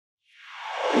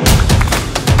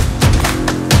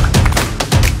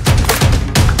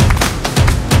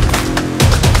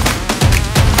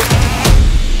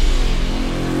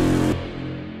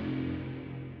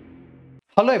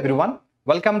Hello everyone,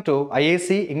 welcome to Iace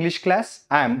English class.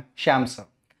 I am Shyam sir.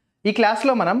 ఈ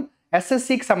క్లాస్లో మనం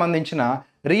SSCకి సంబంధించిన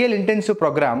real intensive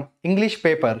programme English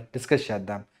paper discuss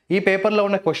చేద్దాం. ఈ పేపర్లో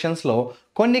ఉన్న క్వశ్చన్స్లో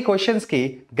కొన్ని క్వశ్చన్స్కి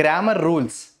గ్రామర్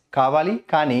రూల్స్ కావాలి,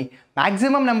 కానీ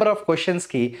మ్యాక్సిమం నెంబర్ ఆఫ్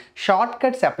క్వశ్చన్స్కి షార్ట్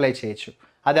కట్స్ అప్లై చేయొచ్చు.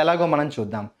 అది ఎలాగో మనం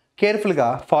చూద్దాం. కేర్ఫుల్గా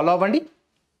ఫాలో అవ్వండి.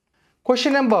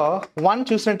 క్వశ్చన్ నెంబర్ 1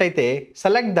 చూసినట్టయితే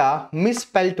select the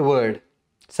మిస్స్పెల్ట్ word.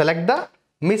 Select the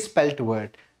మిస్స్పెల్ట్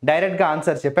word. డైరెక్ట్గా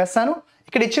ఆన్సర్ చెప్పేస్తాను.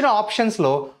 ఇక్కడ ఇచ్చిన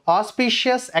ఆప్షన్స్లో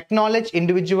ఆస్పీషియస్, అక్నాలెడ్జ్,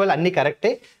 ఇండివిజువల్ అన్నీ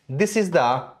కరెక్టే. This is the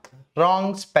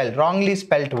wrongly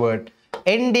spelt word.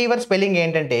 Endeavour spelling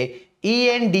ఏంటంటే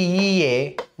ENDEAVOUR.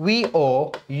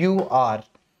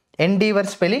 Endeavour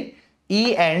spelling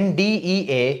ENDEAVOUR.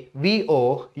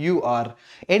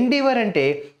 Endeavour అంటే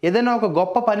ఏదైనా ఒక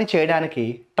గొప్ప పని చేయడానికి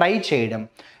ట్రై చేయడం.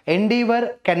 Endeavour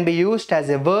can be used as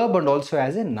a verb and also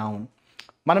as a noun.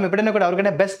 మనం ఎప్పుడైనా కూడా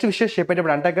ఎవరికైనా బెస్ట్ విషెస్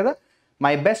చెప్పేటప్పుడు అంటాం కదా,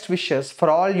 my best wishes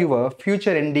for all your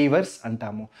future endeavours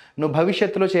అంటాము. నువ్వు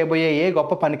భవిష్యత్తులో చేయబోయే ఏ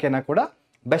గొప్ప పనికైనా కూడా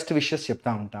బెస్ట్ విషెస్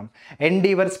చెప్తా ఉంటాం.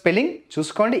 ఎండీవర్ స్పెల్లింగ్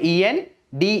చూసుకోండి,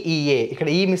 ENDEA. ఇక్కడ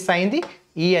ఈ మిస్ అయింది,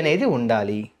 ఈ అనేది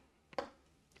ఉండాలి.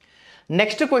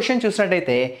 నెక్స్ట్ క్వశ్చన్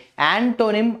చూసినట్టయితే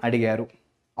యాంటోనిమ్ అడిగారు,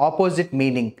 ఆపోజిట్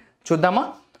మీనింగ్ చూద్దామా.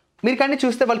 మీరు కానీ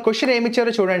చూస్తే వాళ్ళు క్వశ్చన్ ఏమి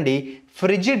ఇచ్చారో చూడండి.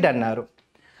 ఫ్రిజిడ్ అన్నారు.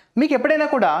 మీకు ఎప్పుడైనా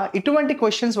కూడా ఇటువంటి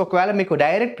క్వశ్చన్స్ ఒకవేళ మీకు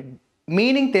డైరెక్ట్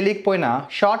మీనింగ్ తెలియకపోయినా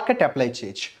షార్ట్ కట్ అప్లై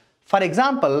చేయొచ్చు. ఫర్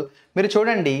ఎగ్జాంపుల్ మీరు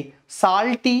చూడండి,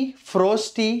 సాల్టీ,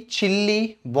 ఫ్రోస్టీ, చిల్లీ,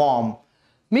 వామ్.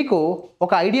 మీకు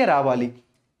ఒక ఐడియా రావాలి.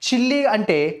 చిల్లీ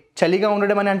అంటే చలిగా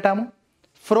ఉండడం అని అంటాము,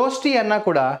 ఫ్రోస్టీ అన్నా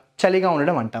కూడా చలిగా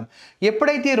ఉండడం అంటాం.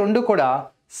 ఎప్పుడైతే రెండు కూడా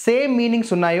సేమ్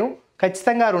మీనింగ్స్ ఉన్నాయో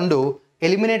ఖచ్చితంగా రెండు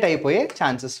ఎలిమినేట్ అయిపోయే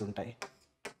ఛాన్సెస్ ఉంటాయి.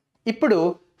 ఇప్పుడు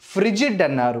ఫ్రిజిడ్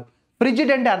అన్నారు.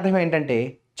 ఫ్రిజిడ్ అంటే అర్థం ఏంటంటే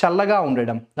చల్లగా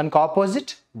ఉండడం, దానికి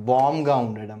ఆపోజిట్ వామ్గా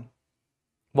ఉండడం.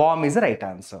 వామ్ is the right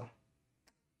answer.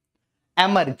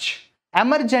 Emerge.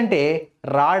 Emerge అంటే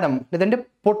రావడం లేదంటే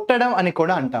పుట్టడం అని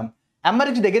కూడా అంటాం.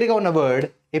 ఎమర్జ్ దగ్గరగా ఉన్న వర్డ్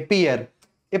ఎపియర్.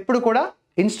 ఎప్పుడు కూడా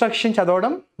ఇన్స్ట్రక్షన్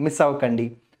చదవడం మిస్ అవ్వకండి.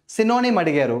 సినోనిమ్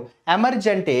అడిగారు. ఎమర్జ్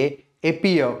అంటే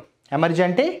ఎపియర్. ఎమర్జ్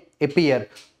అంటే ఎపియర్,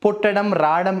 పుట్టడం,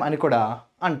 రావడం అని కూడా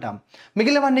అంటాం.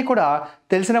 మిగిలినవన్నీ కూడా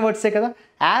తెలిసిన వర్డ్సే కదా.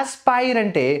 యాస్పైర్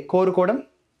అంటే కోరుకోవడం,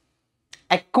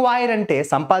 ఎక్వైర్ అంటే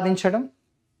సంపాదించడం,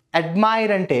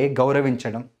 అడ్మైర్ అంటే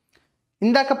గౌరవించడం.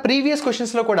 ఇందాక ప్రీవియస్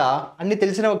క్వశ్చన్స్లో కూడా అన్ని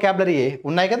తెలిసిన వొకాబులరీ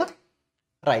ఉన్నాయి కదా,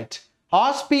 రైట్.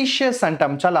 ఆస్పీషియస్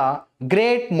అంటాం, చాలా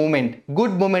గ్రేట్ మూమెంట్,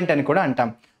 గుడ్ మూమెంట్ అని కూడా అంటాం.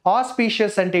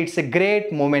 ఆస్పీషియస్ అంటే ఇట్స్ ఎ గ్రేట్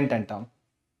మూమెంట్ అంటాం.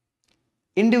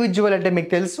 ఇండివిజువల్ అంటే మీకు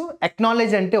తెలుసు.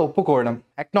 అక్నాలెడ్జ్ అంటే ఒప్పుకోవడం,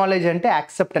 అక్నాలెడ్జ్ అంటే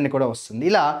యాక్సెప్ట్ అని కూడా వస్తుంది.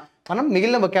 ఇలా మనం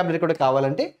మిగిలిన వొకాబులరీ కూడా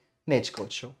కావాలంటే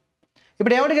నేర్చుకోవచ్చు.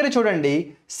 ఇప్పుడు ఏమడిగారు చూడండి,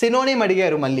 సినోనిమ్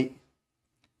అడిగారు. మళ్ళీ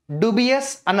డుబియస్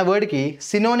అన్న వర్డ్కి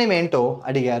సినోనిమ్ ఏంటో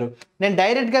అడిగారు. నేను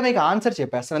డైరెక్ట్గా మీకు ఆన్సర్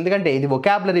చెప్పేస్తాను, ఎందుకంటే ఇది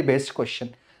వొకాబులరీ బేస్డ్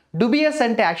క్వశ్చన్. డుబియస్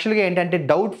అంటే యాక్చువల్గా ఏంటంటే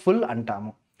డౌట్ఫుల్ అంటాము.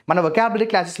 మన వొకాబులరీ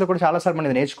క్లాసెస్లో కూడా చాలాసార్లు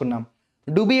మనం నేర్చుకున్నాం.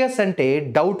 డుబియస్ అంటే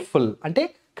డౌట్ఫుల్, అంటే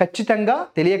ఖచ్చితంగా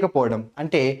తెలియకపోవడం,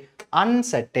 అంటే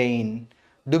అన్సర్టైన్.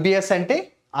 డుబియస్ అంటే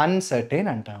అన్సర్టైన్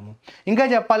అంటాము. ఇంకా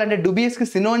చెప్పాలంటే డుబియస్కి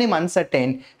సినోనిమ్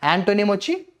అన్సర్టైన్, యాంటోనిమ్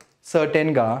వచ్చి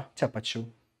సర్టైన్గా చెప్పచ్చు.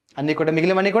 అన్నీ కూడా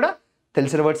మిగిలినవన్నీ కూడా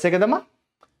తెలిసిన వర్డ్సే కదమ్మా.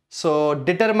 సో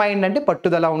డిటర్మైన్డ్ అంటే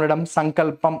పట్టుదల ఉండడం,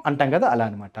 సంకల్పం అంటాం కదా, అలా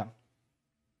అనమాట.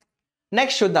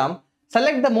 నెక్స్ట్ చూద్దాం.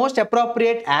 Select the most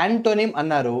appropriate antonym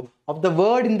అన్నారు of the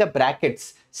word in the brackets.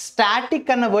 Static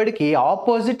అన్న వర్డ్కి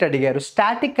ఆపోజిట్ అడిగారు.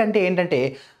 స్టాటిక్ అంటే ఏంటంటే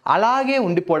అలాగే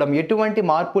ఉండిపోవడం, ఎటువంటి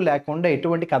మార్పు లేకుండా,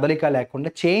 ఎటువంటి కదలిక లేకుండా,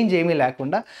 చేంజ్ ఏమీ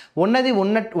లేకుండా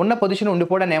ఉన్న పొజిషన్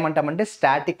ఉండిపోవడం ఏమంటామంటే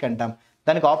స్టాటిక్ అంటాం.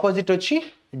 దానికి ఆపోజిట్ వచ్చి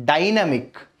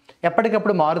డైనమిక్.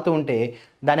 ఎప్పటికప్పుడు మారుతూ ఉంటే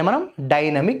దాన్ని మనం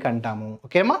డైనమిక్ అంటాము.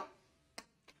 ఓకేమా.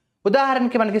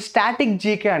 ఉదాహరణకి మనకి స్టాటిక్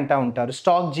జీకే అంటూ ఉంటారు,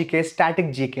 స్టాక్ జీకే, స్టాటిక్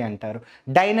జీకే అంటారు.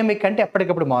 డైనమిక్ అంటే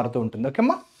ఎప్పటికప్పుడు మారుతూ ఉంటుంది.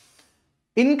 ఓకేమా.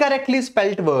 ఇన్కరెక్ట్లీ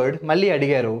స్పెల్ట్ వర్డ్ మళ్ళీ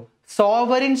అడిగారు.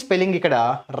 సావరిన్ స్పెల్లింగ్ ఇక్కడ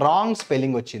రాంగ్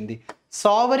స్పెల్లింగ్ వచ్చింది.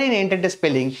 సావరిన్ ఏంటంటే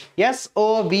స్పెల్లింగ్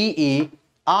SOVEREIGN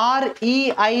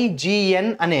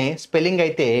అనే స్పెల్లింగ్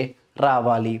అయితే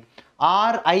రావాలి.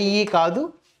 RIE కాదు,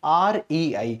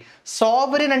 REI.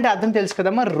 సావరిన్ అంటే అర్థం తెలుసు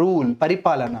కదమ్మా, రూల్,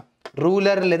 పరిపాలన.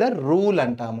 రూలర్ లేదా రూల్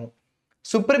అంటాము.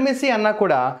 సుప్రమసీ అన్నా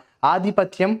కూడా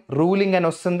ఆధిపత్యం, రూలింగ్ అని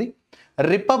వస్తుంది.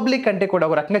 రిపబ్లిక్ అంటే కూడా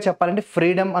ఒక రకంగా చెప్పాలంటే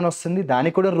ఫ్రీడమ్ అని వస్తుంది,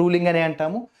 దానికి కూడా రూలింగ్ అనే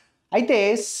అంటాము. అయితే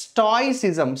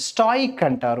స్టాయిసిజం, స్టాయిక్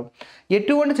అంటారు.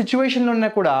 ఎటువంటి సిచ్యువేషన్లో ఉన్నా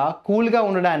కూడా కూల్గా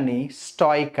ఉండడాన్ని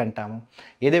స్టాయిక్ అంటాము.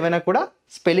 ఏదేమైనా కూడా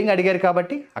స్పెల్లింగ్ అడిగారు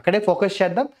కాబట్టి అక్కడే ఫోకస్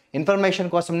చేద్దాం.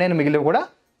 ఇన్ఫర్మేషన్ కోసం నేను మిగిలిన కూడా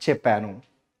చెప్పాను.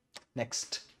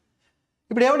 నెక్స్ట్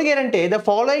ఇప్పుడు ఏమడిగారంటే the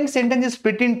following sentence is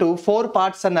split into 4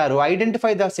 parts అన్నారు.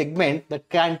 Identify the segment that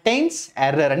contains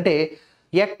error. అంటే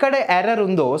ఎక్కడ ఎర్రర్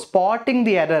ఉందో స్పాటింగ్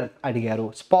ది ఎర్రర్ అడిగారు.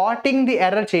 స్పాటింగ్ ది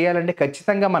ఎర్రర్ చేయాలంటే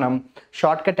ఖచ్చితంగా మనం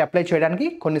షార్ట్ కట్ అప్లై చేయడానికి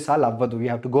కొన్నిసార్లు అవ్వదు. You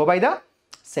have to go by the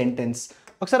sentence.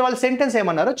 ఒకసారి వాళ్ళ సెంటెన్స్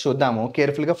ఏమన్నారో చూద్దాము,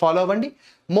 కేర్ఫుల్గా ఫాలో అవ్వండి.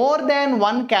 More than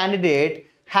one candidate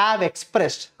have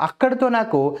expressed. అక్కడితో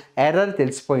నాకు ఎర్రర్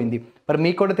తెలిసిపోయింది. మరి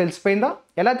మీకు కూడా తెలిసిపోయిందా?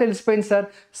 ఎలా తెలిసిపోయింది సార్?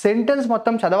 సెంటెన్స్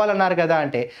మొత్తం చదవాలన్నారు కదా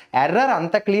అంటే ఎర్రర్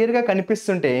అంత క్లియర్గా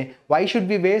కనిపిస్తుంటే why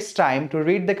should we waste time to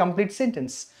read the complete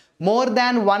sentence? More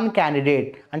than one candidate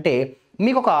అంటే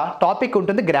మీకు ఒక టాపిక్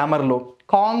ఉంటుంది గ్రామర్లో,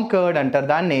 కాంకర్డ్ అంటారు.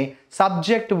 దాన్ని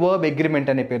సబ్జెక్ట్ వర్బ్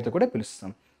అగ్రిమెంట్ అనే పేరుతో కూడా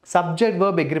పిలుస్తాం. సబ్జెక్ట్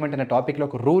వర్బ్ అగ్రిమెంట్ అనే టాపిక్లో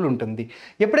ఒక రూల్ ఉంటుంది.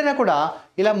 ఎప్పుడైనా కూడా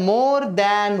ఇలా మోర్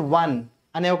దాన్ వన్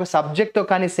అనే ఒక సబ్జెక్ట్తో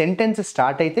కానీ సెంటెన్స్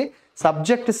స్టార్ట్ అయితే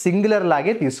సబ్జెక్ట్ సింగులర్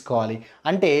లాగే తీసుకోవాలి.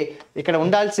 అంటే ఇక్కడ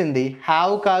ఉండాల్సింది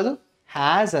హ్యావ్ కాదు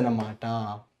హ్యాజ్ అన్నమాట.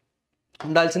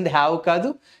 ఉండాల్సింది హ్యావ్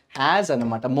కాదు హ్యాజ్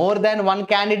అన్నమాట. More than one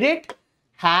candidate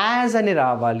has అని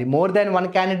రావాలి. More than one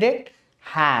candidate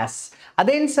has.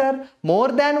 అదేంటి sir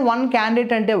more than one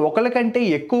candidate అంటే ఒకరికంటే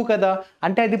ఎక్కువ కదా,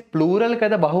 అంటే అది ప్లూరల్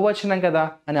కదా, బహువచనం కదా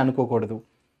అని అనుకోకూడదు.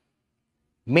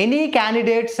 మెనీ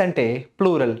క్యాండిడేట్స్ అంటే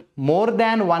plural, more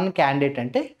than one candidate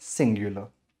అంటే సింగ్యులర్.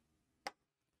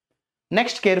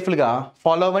 నెక్స్ట్ కేర్ఫుల్గా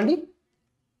ఫాలో అవ్వండి.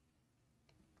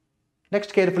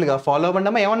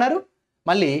 అమ్మా. ఏమన్నారు?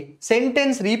 మళ్ళీ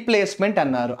సెంటెన్స్ రీప్లేస్మెంట్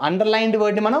అన్నారు. అండర్లైన్డ్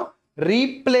వర్డ్ని మనం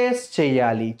రీప్లేస్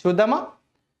చేయాలి. చూద్దామా?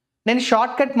 నేను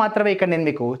షార్ట్ కట్ మాత్రమే ఇక్కడ నేను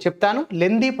మీకు చెప్తాను.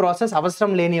 లెందీ ప్రాసెస్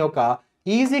అవసరం లేని ఒక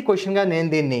ఈజీ క్వశ్చన్గా నేను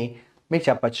దీన్ని మీకు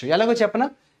చెప్పచ్చు. ఎలాగో చెప్పనా?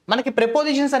 మనకి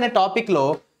ప్రిపోజిషన్స్ అనే టాపిక్లో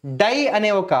డై అనే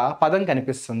ఒక పదం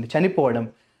కనిపిస్తుంది, చనిపోవడం.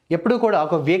 ఎప్పుడు కూడా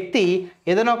ఒక వ్యక్తి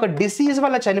ఏదైనా ఒక డిసీజ్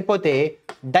వల్ల చనిపోతే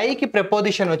డైకి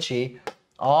ప్రిపోజిషన్ వచ్చి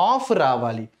ఆఫ్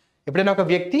రావాలి. ఎప్పుడైనా ఒక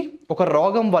వ్యక్తి ఒక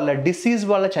రోగం వల్ల డిసీజ్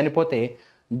వల్ల చనిపోతే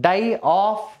డై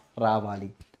ఆఫ్ రావాలి.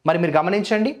 మరి మీరు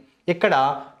గమనించండి, ఇక్కడ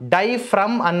డై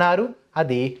ఫ్రమ్ అన్నారు,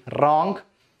 అది రాంగ్.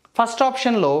 ఫస్ట్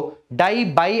ఆప్షన్లో డై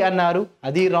బై అన్నారు,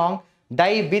 అది రాంగ్.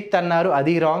 డై విత్ అన్నారు,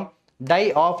 అది రాంగ్. డై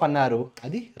ఆఫ్ అన్నారు,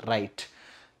 అది రైట్.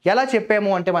 ఎలా చెప్పాము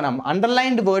అంటే మనం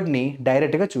అండర్లైన్డ్ వర్డ్ని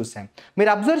డైరెక్ట్గా చూసాం. మీరు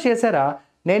అబ్జర్వ్ చేశారా?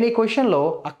 నేను ఈ క్వశ్చన్లో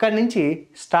అక్కడి నుంచి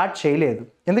స్టార్ట్ చేయలేదు.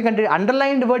 ఎందుకంటే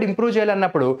underlined word improve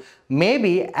చేయాలన్నప్పుడు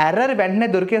maybe error వెంటనే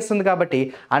దొరికేస్తుంది కాబట్టి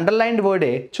అండర్లైన్డ్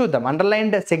వర్డే చూద్దాం,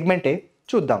 అండర్లైన్డ్ సెగ్మెంటే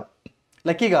చూద్దాం.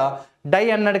 లక్కీగా డై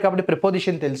అన్నాడు కాబట్టి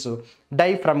ప్రిపోజిషన్ తెలుసు, డై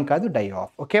ఫ్రమ్ కాదు డై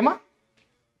ఆఫ్. ఓకేమా?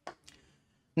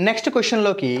 నెక్స్ట్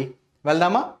క్వశ్చన్లోకి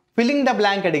వెళ్దామా? ఫిల్లింగ్ ద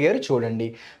బ్లాంక్ అడిగారు. చూడండి.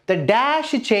 The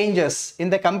dash changes in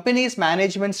the companies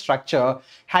management structure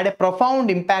had a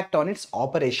profound impact on it's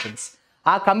operations.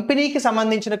 ఆ కంపెనీకి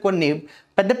సంబంధించిన కొన్ని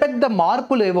పెద్ద పెద్ద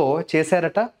మార్పులు ఏవో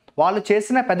చేశారట. వాళ్ళు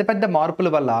చేసిన పెద్ద పెద్ద మార్పుల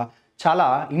వల్ల చాలా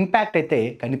ఇంపాక్ట్ అయితే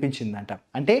కనిపించిందంట.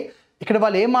 అంటే ఇక్కడ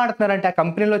వాళ్ళు ఏం మాట్లాడుతున్నారంటే ఆ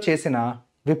కంపెనీలో చేసిన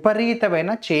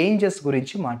విపరీతమైన చేంజెస్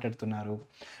గురించి మాట్లాడుతున్నారు.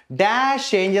 డాష్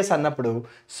చేంజెస్ అన్నప్పుడు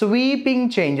స్వీపింగ్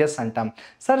చేంజెస్ అంటాం.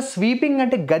 సార్ స్వీపింగ్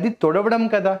అంటే గది తొడవడం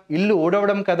కదా, ఇల్లు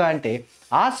ఊడవడం కదా అంటే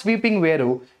ఆ స్వీపింగ్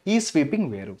వేరు, ఈ స్వీపింగ్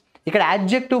వేరు. ఇక్కడ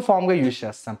యాడ్జెక్టివ్ ఫామ్గా యూజ్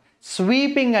చేస్తాం.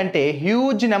 స్వీపింగ్ అంటే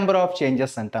హ్యూజ్ నెంబర్ ఆఫ్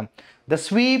చేంజెస్ అంటాం. ద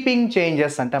స్వీపింగ్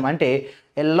చేంజెస్ అంటాం అంటే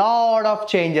ఎ లాడ్ ఆఫ్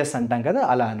చేంజెస్ అంటాం కదా,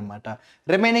 అలా అనమాట.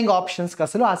 రిమైనింగ్ ఆప్షన్స్కి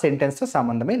అసలు ఆ సెంటెన్స్తో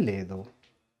సంబంధమే లేదు.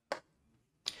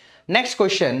 నెక్స్ట్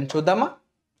క్వశ్చన్ చూద్దామా?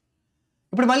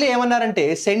 ఇప్పుడు మళ్ళీ ఏమన్నారంటే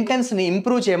సెంటెన్స్ని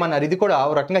ఇంప్రూవ్ చేయమన్నారు. ఇది కూడా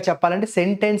ఒక రకంగా చెప్పాలంటే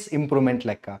సెంటెన్స్ ఇంప్రూవ్మెంట్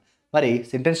లెక్క. మరి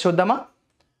సెంటెన్స్ చూద్దామా?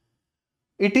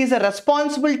 It is a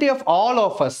responsibility of all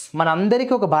of us. మన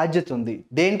అందరికీ ఒక బాధ్యత ఉంది.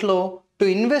 దేంట్లో? To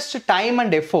invest time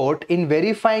and effort in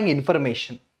verifying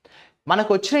information.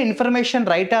 మనకు వచ్చిన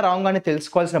ఇన్ఫర్మేషన్ రైటా రాంగ్ అని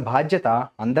తెలుసుకోవాల్సిన బాధ్యత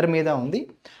అందరి మీద ఉంది.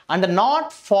 And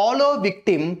not follow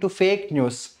victim to fake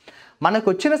news. మనకు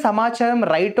వచ్చిన సమాచారం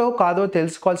రైటో కాదో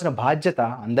తెలుసుకోవాల్సిన బాధ్యత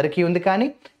అందరికీ ఉంది. కానీ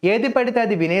ఏది పడితే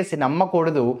అది వినేసి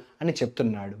నమ్మకూడదు అని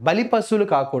చెప్తున్నాడు. బలి పశువులు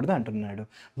కాకూడదు అంటున్నాడు.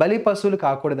 బలి పశువులు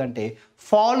కాకూడదు అంటే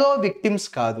ఫాలో విక్టిమ్స్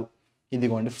కాదు,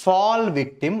 ఇదిగోండి ఫాల్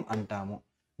విక్టిమ్ అంటాము.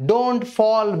 Don't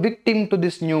fall victim to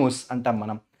this news అంటాం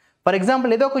మనం. ఫర్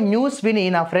ఎగ్జాంపుల్ ఏదో ఒక న్యూస్ విని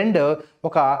నా ఫ్రెండ్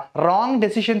ఒక రాంగ్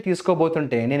డెసిషన్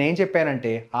తీసుకోబోతుంటే నేనేం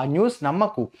చెప్పానంటే ఆ న్యూస్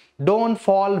నమ్మకు. Don't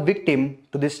fall victim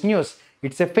to this news,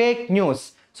 it's a fake news.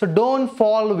 So don't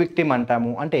fall victim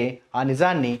అంటాము. అంటే ఆ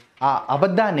నిజాన్ని, ఆ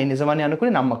అబద్ధాన్ని నిజమని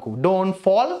అనుకుని నమ్మకు. Don't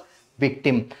fall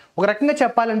victim. ఒక రకంగా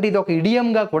చెప్పాలంటే ఇది ఒక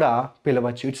ఇడియంగా కూడా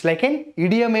పిలవచ్చు. It's like an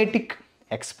ఇడియమేటిక్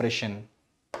expression.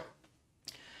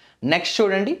 Next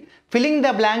చూడండి, ఫిల్లింగ్ ద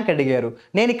బ్లాంక్ అడిగారు.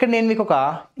 నేను మీకు ఒక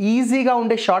ఈజీగా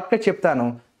ఉండే షార్ట్కట్ చెప్తాను,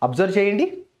 అబ్జర్వ్ చేయండి.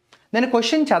 నేను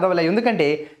క్వశ్చన్ చదవలే ఎందుకంటే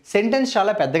సెంటెన్స్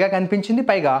చాలా పెద్దగా కనిపించింది,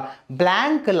 పైగా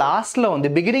బ్లాంక్ లాస్ట్లో ఉంది.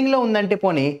 బిగినింగ్లో ఉందంటే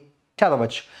పోనీ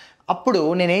చదవచ్చు. అప్పుడు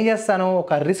నేనేం చేస్తాను,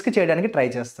 ఒక రిస్క్ చేయడానికి ట్రై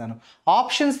చేస్తాను.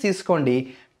 ఆప్షన్స్ తీసుకోండి.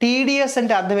 టీడీఎస్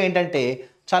అంటే అర్థం ఏంటంటే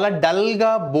చాలా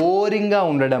డల్గా బోరింగ్గా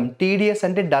ఉండడం. టీడీఎస్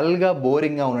అంటే డల్గా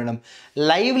బోరింగ్గా ఉండడం.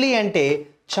 లైవ్లీ అంటే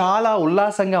చాలా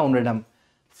ఉల్లాసంగా ఉండడం.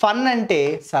 ఫన్ అంటే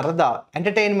సరదా,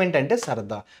 ఎంటర్టైన్మెంట్ అంటే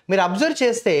సరదా. మీరు అబ్జర్వ్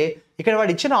చేస్తే ఇక్కడ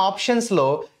వాడు ఇచ్చిన ఆప్షన్స్లో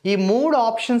ఈ 3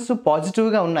 ఆప్షన్స్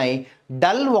పాజిటివ్గా ఉన్నాయి,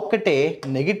 డల్ ఒక్కటే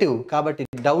నెగిటివ్. కాబట్టి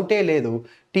డౌటే లేదు,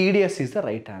 TDS is the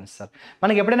right answer.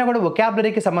 మనకి ఎప్పుడైనా కూడా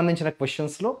వొకాబులరీకి సంబంధించిన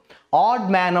క్వశ్చన్స్లో ఆడ్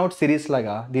మ్యాన్ అవుట్ సిరీస్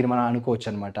లాగా దీన్ని మనం అనుకోవచ్చు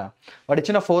అనమాట. వాడు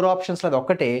ఇచ్చిన 4 ఆప్షన్స్లో అది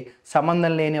ఒక్కటే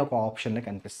సంబంధం లేని ఒక ఆప్షన్లో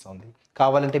కనిపిస్తుంది.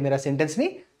 కావాలంటే మీరు ఆ సెంటెన్స్ని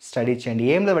స్టడీ చేయండి.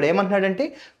 ఏం లేదు, వాడు ఏమంటున్నాడంటే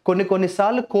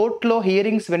కొన్నిసార్లు కోర్టులో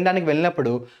హియరింగ్స్ వినడానికి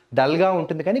వెళ్ళినప్పుడు డల్గా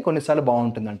ఉంటుంది కానీ కొన్నిసార్లు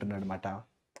బాగుంటుంది అంటున్నాడు అనమాట.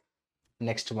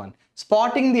 నెక్స్ట్ వన్,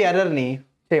 స్పాటింగ్ ది ఎర్రర్ని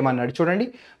చేయమన్నాడు. చూడండి,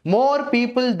 more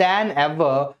people than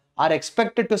ever are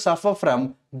expected to suffer from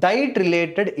diet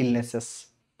related illnesses.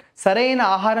 సరైన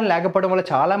ఆహారం లేకపోవడం వల్ల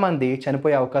చాలామంది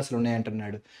చనిపోయే అవకాశాలు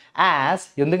ఉన్నాయంటున్నాడు.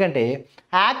 ఎందుకంటే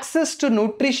access to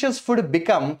nutritious food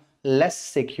become less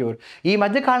secure. ఈ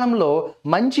మధ్య కాలంలో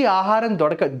మంచి ఆహారం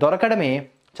దొరకడమే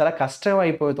చాలా కష్టం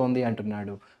అయిపోతుంది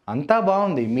అంటున్నాడు. అంతా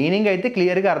బాగుంది, మీనింగ్ అయితే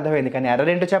క్లియర్గా అర్థమైంది, కానీ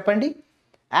ఎర్రర్ ఏంటో చెప్పండి.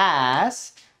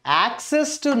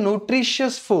 Access to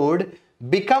nutritious food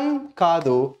become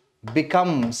కాదు,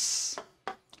 బికమ్స్.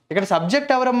 ఇక్కడ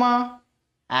సబ్జెక్ట్ ఎవరమ్మా?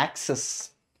 యాక్సెస్.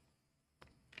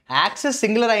 యాక్సెస్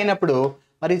సింగులర్ అయినప్పుడు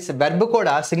మరి వెర్బ్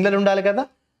కూడా సింగులర్ ఉండాలి కదా,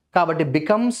 కాబట్టి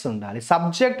బికమ్స్ ఉండాలి.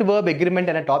 సబ్జెక్ట్ వర్బ్ అగ్రిమెంట్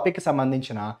అనే టాపిక్కి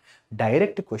సంబంధించిన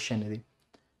డైరెక్ట్ క్వశ్చన్ ఇది.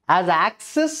 As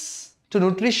access to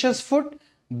nutritious food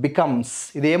becomes,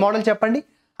 ఇది ఏ మోడల్ చెప్పండి?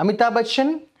 Amitabh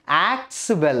Bachchan acts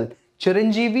well,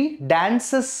 Chiranjeevi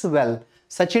dances well,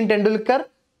 Sachin Tendulkar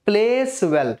place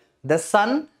well, the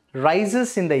sun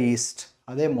rises in the east.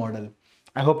 అదే model.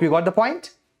 I hope you got the point.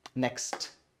 Next,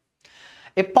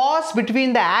 A pass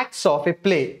between the acts of A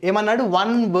play. ఏమన్నాడు?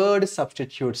 1 word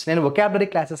substitutes. నేను vocabulary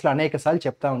క్లాసెస్లో అనేక సార్లు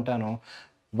చెప్తా ఉంటాను,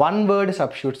 1 word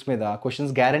substitutes మీద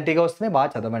questions గ్యారంటీగా వస్తున్నాయి, బాగా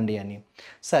చదవండి అని.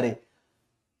 సరే,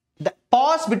 the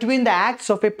pass between the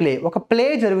acts of A play. ఒక ప్లే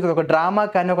జరుగుతుంది, ఒక డ్రామా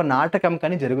కానీ ఒక నాటకం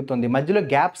కానీ జరుగుతుంది, మధ్యలో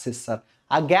గ్యాప్స్ ఇస్తారు.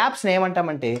 ఆ గ్యాప్స్ని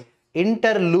ఏమంటామంటే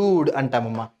ఇంటర్లూడ్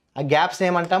అంటామమ్మా. ఆ గ్యాప్స్ని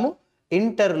ఏమంటాము?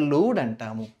 ఇంటర్లూడ్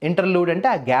అంటాము. ఇంటర్లూడ్ అంటే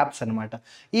ఆ గ్యాప్స్ అనమాట.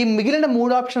 ఈ మిగిలిన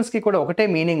 3 ఆప్షన్స్కి కూడా ఒకటే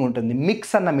మీనింగ్ ఉంటుంది,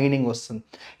 మిక్స్ అన్న మీనింగ్ వస్తుంది.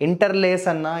 ఇంటర్లేస్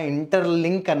అన్నా,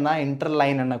 ఇంటర్లింక్ అన్నా,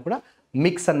 ఇంటర్లైన్ అన్నా కూడా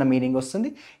మిక్స్ అన్న మీనింగ్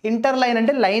వస్తుంది. ఇంటర్లైన్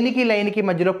అంటే లైన్కి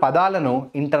మధ్యలో పదాలను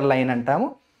ఇంటర్లైన్ అంటాము.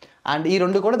 అండ్ ఈ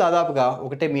 2 కూడా దాదాపుగా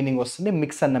ఒకటే మీనింగ్ వస్తుంది,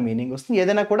 మిక్స్ అన్న మీనింగ్ వస్తుంది.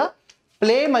 ఏదైనా కూడా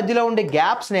ప్లే మధ్యలో ఉండే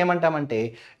గ్యాప్స్ని ఏమంటామంటే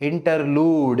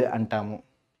ఇంటర్లూడ్ అంటాము.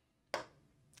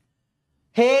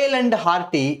 Hail and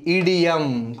hearty ఈడియం.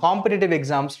 కాంపిటేటివ్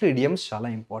ఎగ్జామ్స్లో ఈడియమ్స్ చాలా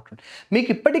ఇంపార్టెంట్. మీకు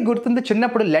ఇప్పటికి గుర్తుంది,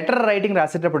 చిన్నప్పుడు లెటర్ రైటింగ్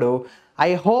రాసేటప్పుడు I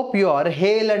hope you are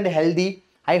hail and healthy,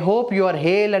 I hope you are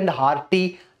hail and hearty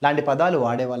లాంటి పదాలు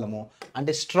వాడేవాళ్ళము.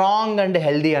 అంటే స్ట్రాంగ్ అండ్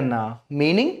హెల్దీ అన్న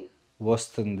మీనింగ్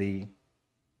వస్తుంది.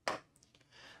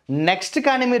 నెక్స్ట్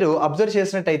కానీ మీరు అబ్జర్వ్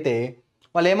చేసినట్టయితే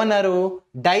వాళ్ళు ఏమన్నారు?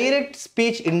 Direct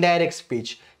speech, indirect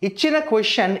speech. ఇచ్చిన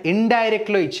క్వశ్చన్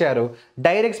ఇండైరెక్ట్లో ఇచ్చారు,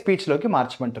 డైరెక్ట్ స్పీచ్లోకి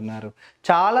మార్చమంటున్నారు.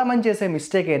 చాలామంది చేసే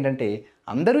మిస్టేక్ ఏంటంటే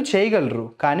అందరూ చేయగలరు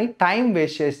కానీ టైం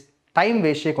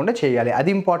వేస్ట్ చేయకుండా చేయాలి,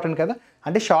 అది ఇంపార్టెంట్ కదా.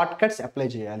 అంటే షార్ట్ కట్స్ అప్లై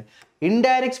చేయాలి.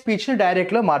 ఇండైరెక్ట్ స్పీచ్ని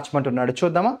డైరెక్ట్లో మార్చమంటున్నాడు.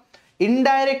 చూద్దామా?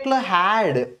 ఇండైరెక్ట్లో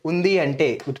హ్యాడ్ ఉంది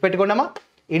అంటే గుర్తుపెట్టుకోండమ్మా,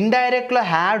 ఇండైరెక్ట్లో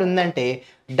హ్యాడ్ ఉందంటే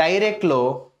డైరెక్ట్లో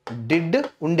డిడ్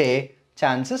ఉండే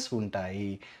ఛాన్సెస్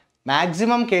ఉంటాయి.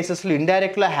 మ్యాక్సిమం కేసెస్లో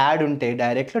ఇండైరెక్ట్లో హ్యాడ్ ఉంటే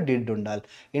డైరెక్ట్లో డిడ్ ఉండాలి.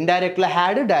 ఇండైరెక్ట్లో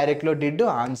హ్యాడ్, డైరెక్ట్లో డిడ్,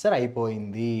 ఆన్సర్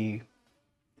అయిపోయింది.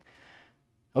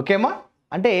 ఓకేమా?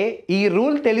 అంటే ఈ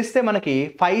రూల్ తెలిస్తే మనకి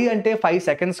 5 అంటే 5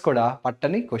 seconds కూడా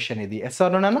పట్టని క్వశ్చన్ ఇది. ఎస్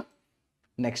ఆర్ నో నాన్న?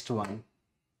 Next one.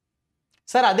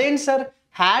 సార్ అదేంటి సార్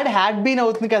హ్యాడ్ బీన్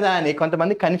అవుతుంది కదా అని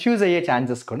కొంతమంది కన్ఫ్యూజ్ అయ్యే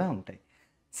ఛాన్సెస్ కూడా ఉంటాయి.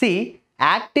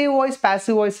 యాక్టివ్ వాయిస్,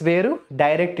 ప్యాసివ్ వాయిస్ వేరు,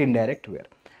 డైరెక్ట్ ఇండైరెక్ట్ వేరు.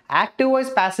 యాక్టివ్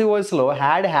వాయిస్, ప్యాసివ్ వాయిస్లో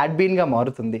హ్యాడ్ బీన్గా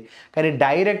మారుతుంది, కానీ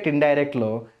డైరెక్ట్ ఇండైరెక్ట్లో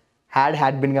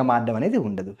హ్యాడ్ బీన్గా మారడం అనేది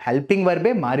ఉండదు, హెల్పింగ్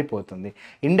వర్బే మారిపోతుంది.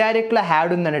 ఇండైరెక్ట్లో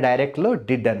హ్యాడ్ ఉందని డైరెక్ట్లో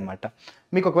డిడ్ అనమాట.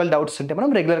 మీకు ఒకవేళ డౌట్స్ ఉంటే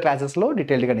మనం రెగ్యులర్ క్లాసెస్లో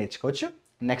డీటెయిల్డ్గా నేర్చుకోవచ్చు.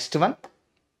 నెక్స్ట్ వన్,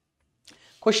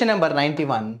 క్వశ్చన్ నెంబర్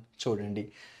 91 చూడండి.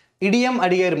 ఇడియం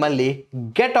అడిగారు, మళ్ళీ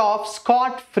గెట్ ఆఫ్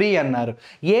స్కాట్ ఫ్రీ అన్నారు.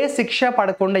 ఏ శిక్ష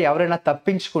పడకుండా ఎవరైనా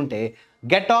తప్పించుకుంటే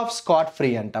గెట్ ఆఫ్ స్కాట్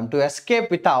ఫ్రీ అంటాం, to escape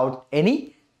without any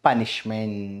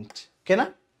punishment. ఓకేనా?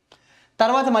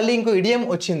 తర్వాత మళ్ళీ ఇంకో ఇడియం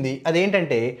వచ్చింది,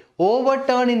 అదేంటంటే ఓవర్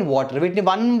టర్న్ ఇన్ వాటర్. వీటిని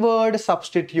 1 word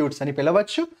సబ్స్టిట్యూట్స్ అని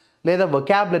పిలవచ్చు, లేదా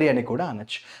వొకాబులరీ అని కూడా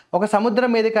అనొచ్చు. ఒక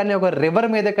సముద్రం మీద కానీ, ఒక రివర్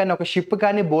మీద కానీ, ఒక షిప్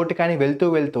కానీ, బోట్ కానీ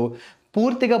వెళ్తూ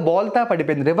పూర్తిగా బోల్తా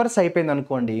పడిపోయింది, రివర్స్ అయిపోయింది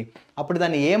అనుకోండి, అప్పుడు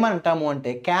దాన్ని ఏమంటాము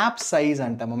అంటే క్యాప్ సైజ్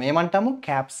అంటాము. ఏమంటాము?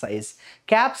 Cap size.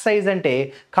 క్యాప్ సైజ్ అంటే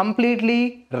completely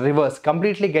reverse,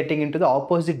 completely getting in to the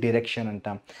opposite direction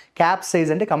అంటాం. క్యాప్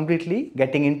సైజ్ అంటే completely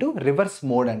getting in to reverse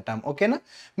mode అంటాం. ఓకేనా?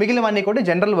 మిగిలినవన్నీ కూడా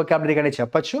జనరల్ వొకాబులరీగానే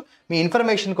చెప్పొచ్చు. మీ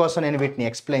ఇన్ఫర్మేషన్ కోసం నేను వీటిని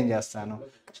ఎక్స్ప్లెయిన్ చేస్తాను.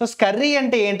 సో స్కర్రీ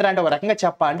అంటే ఏంటంటే అంటే ఒక రకంగా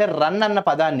చెప్పాలంటే రన్ అన్న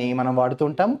పదాన్ని మనం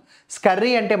వాడుతుంటాం.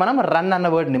 స్కర్రీ అంటే మనం రన్ అన్న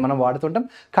వర్డ్ని మనం వాడుతుంటాం.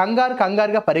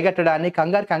 కంగారుగా పరిగెట్టడాన్ని,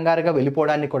 కంగారుగా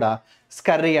వెళ్ళిపోవడాన్ని కూడా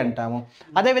స్కర్రీ అంటాము.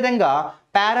 అదేవిధంగా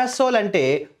పారాసోల్ అంటే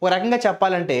ఒక రకంగా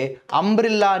చెప్పాలంటే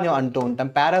అంబ్రిల్లా అని అంటూ ఉంటాం.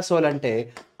 పారాసోల్ అంటే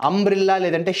అంబ్రిల్లా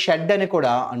లేదంటే షెడ్ అని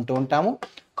కూడా అంటూ ఉంటాము.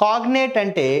 కాగ్నేట్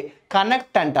అంటే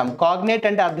కనెక్ట్ అంటాం. కాగ్నేట్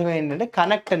అంటే అర్థం ఏంటంటే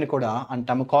కనెక్ట్ అని కూడా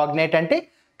అంటాము. కాగ్నేట్ అంటే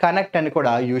కనెక్ట్ అని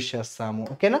కూడా యూజ్ చేస్తాము.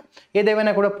 ఓకేనా?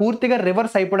 ఏదేమైనా కూడా పూర్తిగా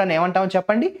రివర్స్ అయిపోవడాన్ని ఏమంటామో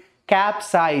చెప్పండి?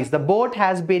 క్యాప్సైజ్. ద బోట్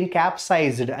హ్యాస్ బీన్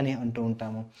క్యాప్సైజ్డ్ అని అంటూ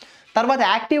ఉంటాము. తర్వాత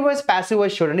యాక్టివ్ వాయిస్, ప్యాసివ్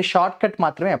వాయిస్ చూడండి, షార్ట్ కట్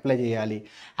మాత్రమే అప్లై చేయాలి.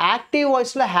 యాక్టివ్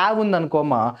వాయిస్లో హ్యావ్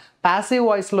ఉందనుకోమా, ప్యాసివ్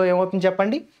వాయిస్లో ఏమవుతుంది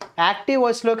చెప్పండి? యాక్టివ్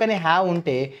వాయిస్లో కానీ హ్యావ్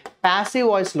ఉంటే ప్యాసివ్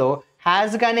వాయిస్లో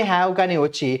హ్యాస్ కానీ హ్యావ్ కానీ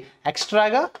వచ్చి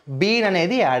ఎక్స్ట్రాగా బీన్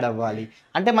అనేది యాడ్ అవ్వాలి.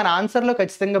 అంటే మన ఆన్సర్లో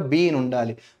ఖచ్చితంగా బీన్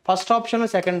ఉండాలి. ఫస్ట్ ఆప్షన్లో,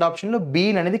 సెకండ్ ఆప్షన్లో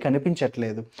బీన్ అనేది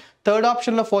కనిపించట్లేదు. థర్డ్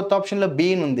ఆప్షన్లో, ఫోర్త్ ఆప్షన్లో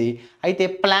బీన్ ఉంది. అయితే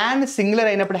ప్లాన్ సింగులర్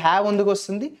అయినప్పుడు హ్యావ్ ఎందుకు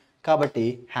వస్తుంది? కాబట్టి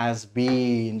has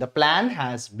been. The plan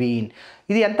has been.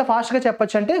 ఇది ఎంత ఫాస్ట్గా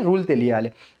చెప్పొచ్చు అంటే రూల్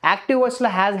తెలియాలి. యాక్టివ్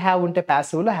వాయిస్లో హ్యాస్ హ్యావ్ ఉంటే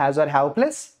ప్యాసివ్లో has are have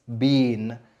plus been.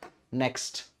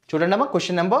 Next చూడండి అమ్మా,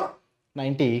 క్వశ్చన్ నెంబర్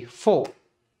 94.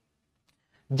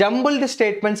 జంబుల్డ్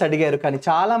స్టేట్మెంట్స్ అడిగారు, కానీ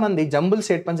చాలామంది జంబుల్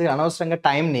స్టేట్మెంట్స్ అనవసరంగా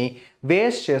టైంని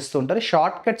వేస్ట్ చేస్తుంటారు.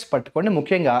 షార్ట్ కట్స్ పట్టుకోండి.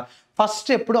 ముఖ్యంగా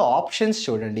ఫస్ట్ ఎప్పుడు ఆప్షన్స్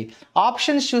చూడండి.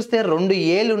 ఆప్షన్స్ చూస్తే 2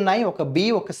 ఏలు ఉన్నాయి, ఒక బి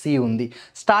ఒక సి ఉంది.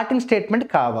 స్టార్టింగ్ స్టేట్మెంట్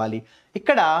కావాలి.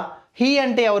 ఇక్కడ హీ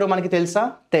అంటే ఎవరు మనకి తెలుసా?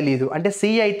 తెలీదు. అంటే సి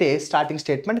అయితే స్టార్టింగ్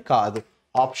స్టేట్మెంట్ కాదు,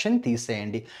 ఆప్షన్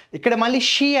తీసేయండి. ఇక్కడ మళ్ళీ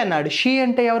షీ అన్నాడు. షీ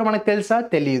అంటే ఎవరు మనకు తెలుసా?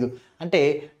 తెలీదు. అంటే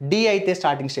డి అయితే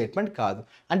స్టార్టింగ్ స్టేట్మెంట్ కాదు.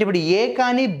 అంటే ఇప్పుడు ఏ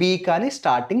కానీ బి కానీ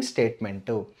స్టార్టింగ్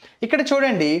స్టేట్మెంట్. ఇక్కడ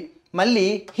చూడండి మళ్ళీ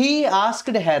హీ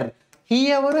ఆస్క్డ్ హెర్. హీ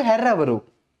ఎవరు, హెర్ ఎవరు?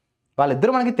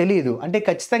 వాళ్ళిద్దరూ మనకి తెలియదు. అంటే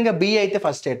ఖచ్చితంగా బి అయితే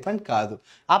ఫస్ట్ స్టేట్మెంట్ కాదు.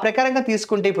 ఆ ప్రకారంగా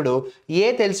తీసుకుంటే ఇప్పుడు ఏ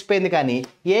తెలిసిపోయింది, కానీ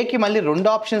ఏకి మళ్ళీ 2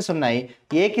 ఆప్షన్స్ ఉన్నాయి.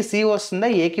 ఏకి సి వస్తుందా,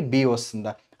 ఏకి బి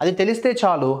వస్తుందా? అది తెలిస్తే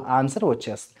చాలు, ఆన్సర్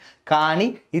వచ్చేస్తుంది. కానీ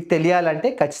ఇది తెలియాలంటే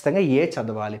ఖచ్చితంగా ఏ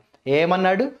చదవాలి.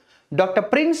 ఏమన్నాడు? Doctor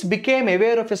prince became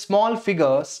aware of a small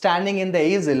figure standing in the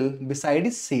easel beside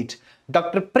his seat.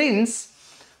 Doctor prince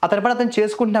అతని పని అతను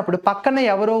చేసుకుంటున్నప్పుడు పక్కన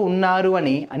ఎవరో ఉన్నారు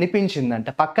అని అనిపించిందంట.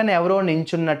 పక్కన ఎవరో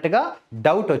నించున్నట్టుగా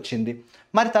డౌట్ వచ్చింది.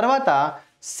 మరి తర్వాత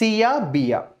సియా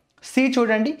బియా? సి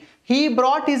చూడండి, he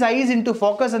brought his eyes in to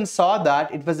focus and saw that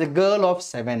it was a girl of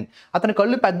 7. అతను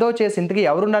కళ్ళు పెద్దవి చేసి ఇంతకీ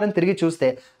ఎవరున్నారని తిరిగి చూస్తే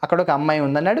అక్కడ ఒక అమ్మాయి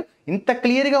ఉందన్నాడు. ఇంత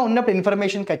క్లియర్గా ఉన్నప్పుడు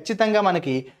ఇన్ఫర్మేషన్ ఖచ్చితంగా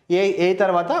మనకి ఏ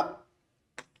తర్వాత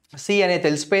సి అనేది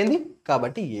తెలిసిపోయింది.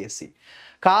 కాబట్టి ఏసి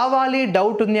కావాలి.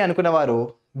 డౌట్ ఉంది అనుకున్నవారు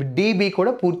డిబి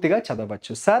కూడా పూర్తిగా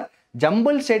చదవచ్చు. సార్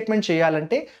జంబుల్ స్టేట్మెంట్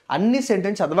చేయాలంటే అన్ని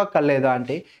సెంటెన్స్ చదవక్కర్లేదా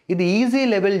అంటే ఇది ఈజీ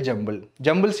లెవెల్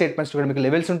జంబుల్ స్టేట్మెంట్స్ కూడా మీకు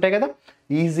లెవెల్స్ ఉంటాయి కదా,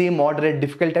 ఈజీ, మోడరేట్,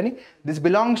 డిఫికల్ట్ అని. This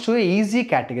belongs to easy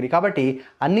category. కాబట్టి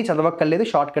అన్ని చదవక్కర్లేదు,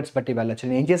 షార్ట్ కట్స్ బట్టి వెళ్ళచ్చు.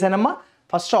 నేను ఏం చేశానమ్మా,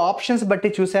 ఫస్ట్ ఆప్షన్స్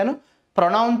బట్టి చూశాను.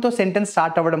 ప్రొనౌన్తో సెంటెన్స్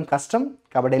స్టార్ట్ అవ్వడం కష్టం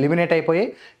కాబట్టి ఎలిమినేట్ అయిపోయాయి.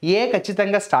 ఏ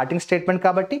ఖచ్చితంగా స్టార్టింగ్ స్టేట్మెంట్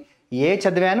కాబట్టి ఏ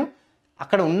చదివాను.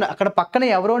 అక్కడ పక్కన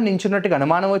ఎవరో నించున్నట్టుగా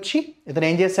అనుమానం వచ్చి ఇతను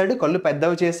ఏం చేశాడు, కళ్ళు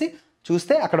పెద్దవి చేసి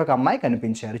చూస్తే అక్కడ ఒక అమ్మాయి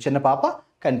కనిపించారు, చిన్న పాప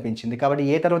కనిపించింది. కాబట్టి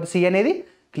ఏ తర్వాత సి అనేది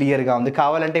క్లియర్గా ఉంది.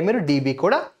 కావాలంటే మీరు డిబి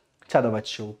కూడా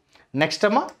చదవచ్చు. నెక్స్ట్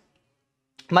అమ్మా,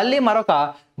 మళ్ళీ మరొక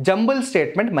జంబుల్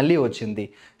స్టేట్మెంట్ మళ్ళీ వచ్చింది.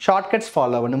 షార్ట్ కట్స్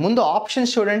ఫాలో అవ్వండి. ముందు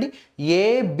ఆప్షన్స్ చూడండి,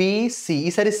 ఏబిసి.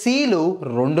 ఈసారి సిలు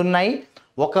 2 ఉన్నాయి,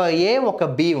 ఒక ఏ ఒక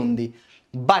బి ఉంది.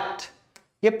 బట్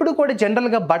ఎప్పుడు కూడా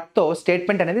జనరల్గా బట్తో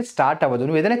స్టేట్మెంట్ అనేది స్టార్ట్ అవ్వదు.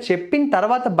 నువ్వు ఏదైనా చెప్పిన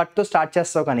తర్వాత బట్తో స్టార్ట్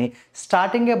చేస్తావు, కానీ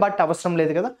స్టార్టింగే బట్ అవసరం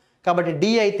లేదు కదా. కాబట్టి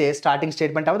డి అయితే స్టార్టింగ్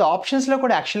స్టేట్మెంట్ అవ్వదు. ఆప్షన్స్లో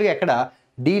కూడా యాక్చువల్గా ఎక్కడ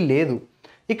డి లేదు.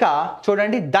 ఇక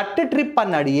చూడండి, దట్ ట్రిప్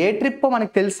అన్నాడు. ఏ ట్రిప్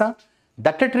మనకు తెలుసా?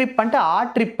 దట్ ట్రిప్ అంటే ఆ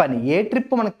ట్రిప్ అని. ఏ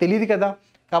ట్రిప్ మనకు తెలియదు కదా.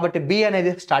 కాబట్టి బి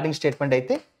అనేది స్టార్టింగ్ స్టేట్మెంట్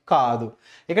అయితే కాదు.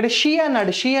 ఇక్కడ షీ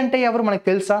అన్నాడు. షీ అంటే ఎవరు మనకు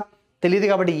తెలుసా? తెలియదు.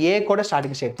 కాబట్టి ఏ కూడా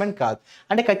స్టార్టింగ్ స్టేట్మెంట్ కాదు.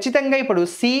 అంటే ఖచ్చితంగా ఇప్పుడు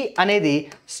సి అనేది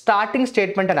స్టార్టింగ్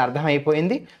స్టేట్మెంట్ అని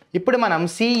అర్థమైపోయింది. ఇప్పుడు మనం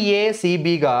సిఏ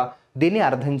సిబిగా దీన్ని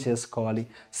అర్థం చేసుకోవాలి.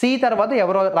 సి తర్వాత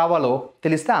ఎవరో రావాలో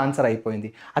తెలిస్తే ఆన్సర్ అయిపోయింది.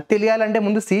 అది తెలియాలంటే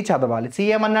ముందు సి చదవాలి. సి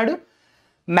ఏమన్నాడు?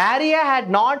 Maria had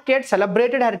not yet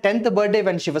celebrated her 10th birthday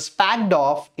when she was packed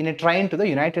off in a train to the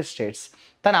United States.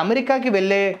 తన అమెరికాకి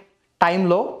వెళ్ళే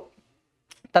టైంలో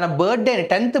తన బర్త్డేని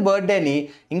 10th బర్త్డేని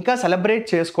ఇంకా సెలబ్రేట్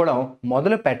చేసుకోవడం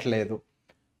మొదలు పెట్టలేదు.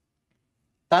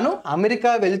 తను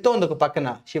అమెరికా వెళ్తోంది ఒక పక్కన.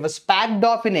 She was packed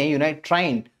of in a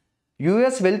train.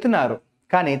 US వెళ్తున్నారు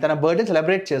కానీ తన బర్త్డే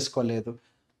సెలబ్రేట్ చేసుకోలేదు.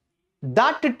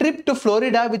 That trip to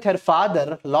Florida with her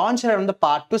father launch on the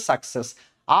part to success.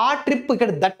 ఆ ట్రిప్,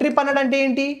 ఇక్కడ దట్ ట్రిప్ అన్నాడంటే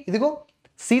ఏంటి, ఇదిగో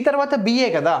సి తర్వాత బిఏ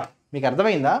కదా, మీకు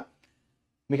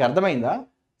అర్థమైందా?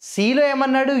 సిలో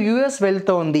ఏమన్నాడు, యుఎస్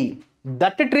వెళ్తోంది.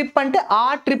 దట్ ట్రిప్ అంటే ఆ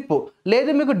ట్రిప్.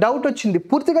 లేదు మీకు డౌట్ వచ్చింది,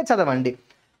 పూర్తిగా చదవండి.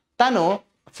 తను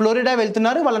ఫ్లోరిడా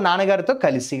వెళ్తున్నారు వాళ్ళ నాన్నగారితో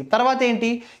కలిసి. తర్వాత ఏంటి,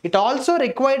 it also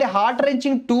required heart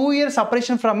wrenching 2 years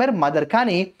separation from her mother.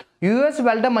 కానీ యుఎస్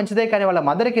వెళ్ళడం మంచిదే, కానీ వాళ్ళ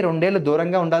మదర్కి 2 ఏళ్ళు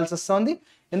దూరంగా ఉండాల్సి వస్తుంది.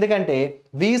 ఎందుకంటే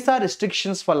వీసా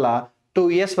రిస్ట్రిక్షన్స్ వల్ల 2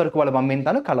 years వరకు వాళ్ళ మమ్మీని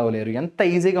తాను కలవలేరు. ఎంత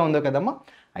ఈజీగా ఉందో కదమ్మా.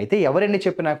 అయితే ఎవరెన్ని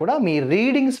చెప్పినా కూడా మీ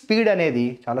రీడింగ్ స్పీడ్ అనేది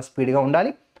చాలా స్పీడ్గా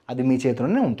ఉండాలి, అది మీ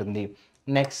చేతిలోనే ఉంటుంది.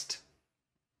 నెక్స్ట్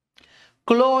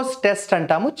క్లోజ్ టెస్ట్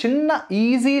అంటాము. చిన్న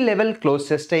ఈజీ లెవెల్ క్లోజ్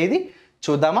టెస్ట్ ఇది,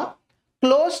 చూద్దామా.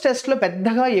 క్లోజ్ టెస్ట్లో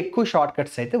పెద్దగా ఎక్కువ షార్ట్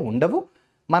కట్స్ అయితే ఉండవు.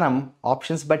 మనం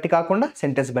ఆప్షన్స్ బట్టి కాకుండా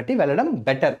సెంటెన్స్ బట్టి వెళ్ళడం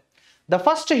better. The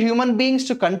first human beings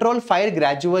to control fire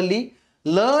gradually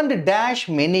learned dash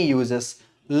many uses.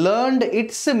 Learned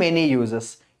it's many uses.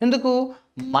 ఎందుకు,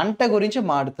 మంట గురించి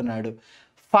మాడుతున్నాడు.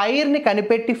 ఫైర్ని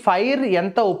కనిపెట్టి ఫైర్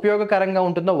ఎంత ఉపయోగకరంగా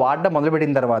ఉంటుందో వాడడం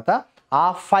మొదలుపెట్టిన తర్వాత ఆ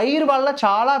ఫైర్ వల్ల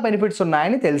చాలా బెనిఫిట్స్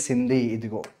ఉన్నాయని తెలిసింది.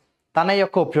 ఇదిగో తన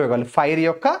యొక్క ఉపయోగాలు, ఫైర్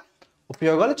యొక్క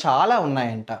ఉపయోగాలు చాలా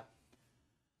ఉన్నాయంట.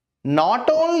 Not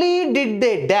only did they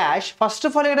dash. First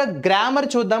of all ఇక్కడ గ్రామర్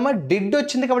చూద్దామా. డిడ్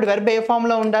వచ్చింది కాబట్టి వెర్బ్ ఏ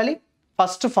ఫామ్లో ఉండాలి,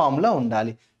 ఫస్ట్ ఫామ్లో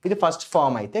ఉండాలి. ఇది ఫస్ట్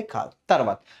ఫామ్ అయితే కాదు.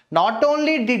 తర్వాత not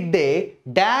only did they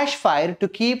dash fire to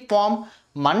keep warm.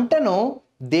 మంటను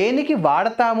దేనికి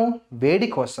వాడతాము, వేడి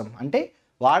కోసం. అంటే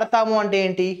వాడతాము అంటే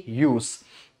ఏంటి, use.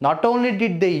 Not only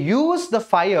did they use the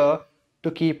fire to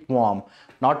keep warm.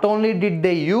 Not only did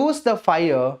they use the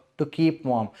fire to keep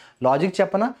warm. Logic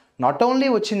చెప్పనా, నాట్ ఓన్లీ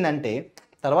వచ్చిందంటే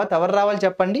తర్వాత ఎవరు రావాలి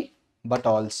చెప్పండి, బట్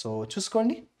ఆల్సో.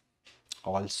 చూసుకోండి,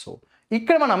 ఆల్సో.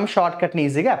 ఇక్కడ మనం షార్ట్ కట్ని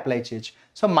ఈజీగా అప్లై చేయొచ్చు.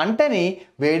 సో మంటని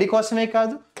వేడి కోసమే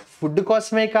కాదు, ఫుడ్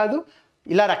కోసమే కాదు,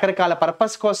 ఇలా రకరకాల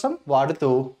పర్పస్ కోసం వాడుతూ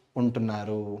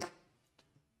ఉంటున్నారు.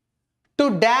 To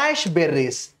dash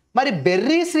berries. మరి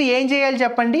బెర్రీస్ని ఏం చేయాలి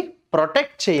చెప్పండి,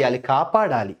 ప్రొటెక్ట్ చేయాలి,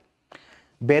 కాపాడాలి.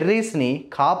 బెర్రీస్ని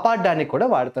కాపాడడానికి కూడా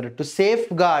వాడతారు. To safe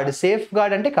gourd. Safe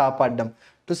gourd అంటే కాపాడడం.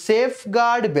 టు సేఫ్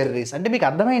గార్డ్ బెర్రీస్ అంటే మీకు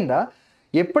అర్థమైందా.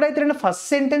 ఎప్పుడైతే నేను ఫస్ట్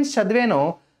సెంటెన్స్ చదివానో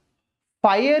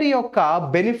ఫైర్ యొక్క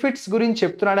బెనిఫిట్స్ గురించి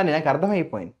చెప్తున్నాడని నాకు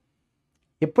అర్థమైపోయింది.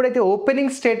 ఎప్పుడైతే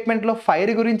ఓపెనింగ్ స్టేట్మెంట్లో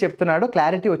ఫైర్ గురించి చెప్తున్నాడో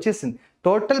క్లారిటీ వచ్చేసింది.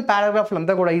 టోటల్ పారాగ్రాఫ్లు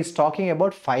అంతా కూడా ఈ టాకింగ్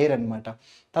అబౌట్ ఫైర్ అనమాట.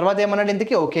 తర్వాత ఏమన్నాడు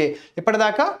ఇంతకీ, ఓకే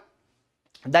ఇప్పటిదాకా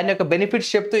దాని యొక్క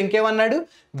బెనిఫిట్స్ చెప్తూ ఇంకేమన్నాడు,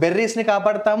 బెర్రీస్ని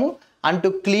కాపాడతాము and to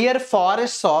clear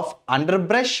forests of under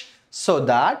brush so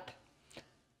that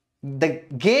the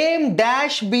game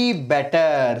dash be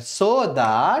better. So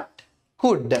that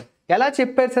could. ఎలా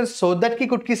చెప్పారు సార్, సో దట్కి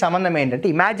కుడ్కి సంబంధం ఏంటంటే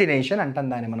ఇమాజినేషన్ అంటాం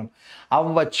దాన్ని మనం.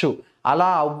 అవ్వచ్చు, అలా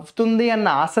అవుతుంది అన్న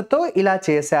ఆశతో ఇలా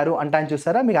చేశారు అంటాను.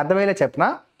 చూసారా, మీకు అర్థమయ్యేలా చెప్పనా.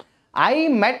 I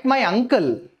met my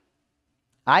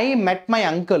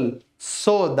uncle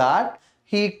so that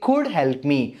he could help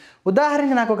me.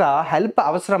 ఉదాహరణకి నాకు ఒక హెల్ప్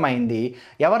అవసరమైంది,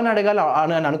 ఎవరిని అడగాలో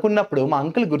అని అనుకున్నప్పుడు మా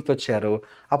అంకుల్ గుర్తొచ్చారు.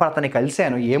 అప్పుడు అతన్ని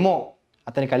కలిశాను, ఏమో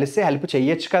అతన్ని కలిస్తే హెల్ప్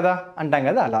చెయ్యొచ్చు కదా అంటాం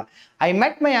కదా, అలా. I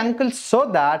met my uncle so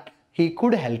that he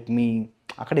could help me.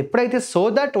 అక్కడ ఎప్పుడైతే సో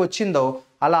దట్ వచ్చిందో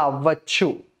అలా అవ్వచ్చు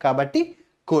కాబట్టి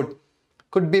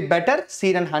could be better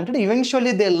scene and haunted.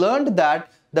 Eventually they learned that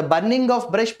the burning of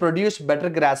brush produce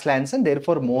better grass lands and there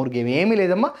for more game. ఏమీ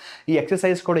లేదమ్మా, ఈ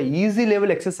exercise కూడా ఈజీ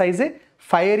లెవెల్ ఎక్సర్సైజే.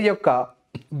 ఫైర్ యొక్క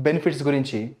బెనిఫిట్స్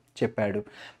గురించి చెప్పాడు.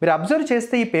 మీరు అబ్జర్వ్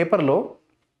చేస్తే ఈ పేపర్లో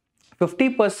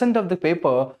 50% ఆఫ్ ద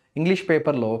పేపర్ ఇంగ్లీష్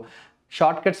పేపర్లో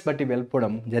షార్ట్ కట్స్ బట్టి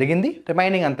వెళ్ళిపోవడం జరిగింది.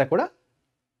 రిమైనింగ్ అంతా కూడా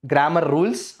గ్రామర్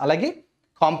రూల్స్ అలాగే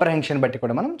కాంప్రహెన్షన్ బట్టి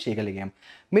కూడా మనం చేయగలిగాం.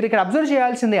 మీరు ఇక్కడ అబ్జర్వ్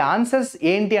చేయాల్సింది ఆన్సర్స్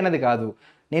ఏంటి అన్నది కాదు,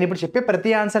 నేను ఇప్పుడు చెప్పే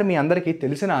ప్రతి ఆన్సర్ మీ అందరికీ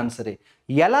తెలిసిన ఆన్సరే.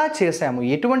 ఎలా చేసాము,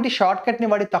 ఎటువంటి షార్ట్ కట్ని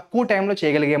వాడి తక్కువ టైంలో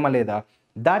చేయగలిగామా లేదా,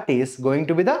 that is going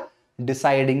to be the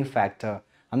deciding factor.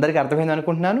 అందరికీ అర్థమైంది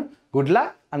అనుకుంటున్నాను. Good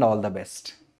luck and all the best.